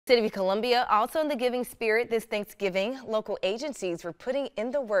City of Columbia, also in the giving spirit this Thanksgiving, local agencies were putting in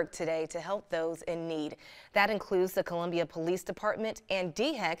the work today to help those in need. That includes the Columbia Police Department and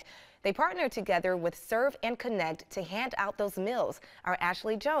DHEC. They partnered together with Serve and Connect to hand out those meals. Our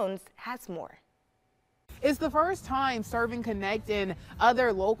Ashley Jones has more. It's the first time Serve and Connect and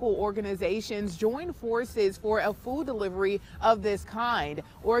other local organizations joined forces for a food delivery of this kind.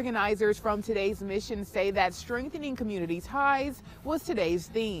 Organizers from today's mission say that strengthening community ties was today's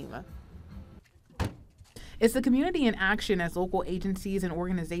theme. It's the community in action as local agencies and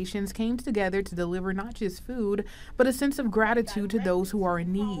organizations came together to deliver not just food, but a sense of gratitude to those who are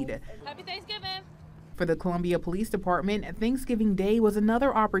in need. Happy Thanksgiving! For the Columbia Police Department, Thanksgiving Day was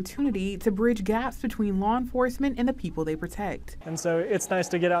another opportunity to bridge gaps between law enforcement and the people they protect. And so it's nice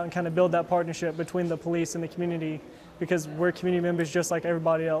to get out and kind of build that partnership between the police and the community, because we're community members just like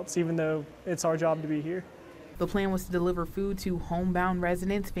everybody else, even though it's our job to be here. The plan was to deliver food to homebound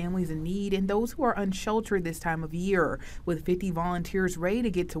residents, families in need, and those who are unsheltered this time of year. With 50 volunteers ready to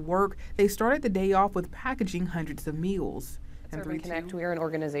get to work, they started the day off with packaging hundreds of meals. Serve and Connect, we are an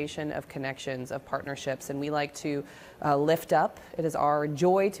organization of connections, of partnerships, and we like to lift up. It is our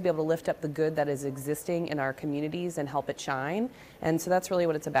joy to be able to lift up the good that is existing in our communities and help it shine. And so that's really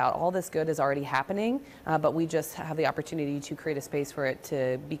what it's about. All this good is already happening, but we just have the opportunity to create a space for it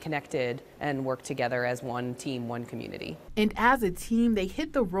to be connected and work together as one team, one community. And as a team, they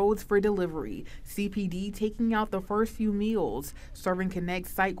hit the roads for delivery. CPD taking out the first few meals. Serve and Connect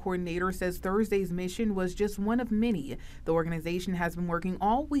site coordinator says Thursday's mission was just one of many. The organization has been working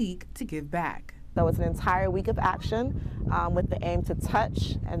all week to give back. So it's an entire week of action with the aim to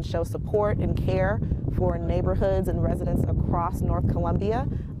touch and show support and care for neighborhoods and residents across North Columbia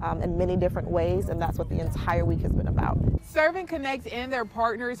in many different ways, and that's what the entire week has been about. Serve and Connect and their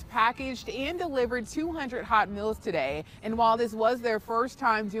partners packaged and delivered 200 hot meals today. And while this was their first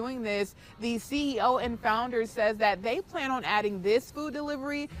time doing this, the CEO and founder says that they plan on adding this food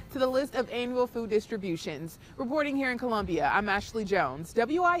delivery to the list of annual food distributions. Reporting here in Columbia, I'm Ashley Jones,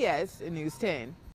 WIS News 10.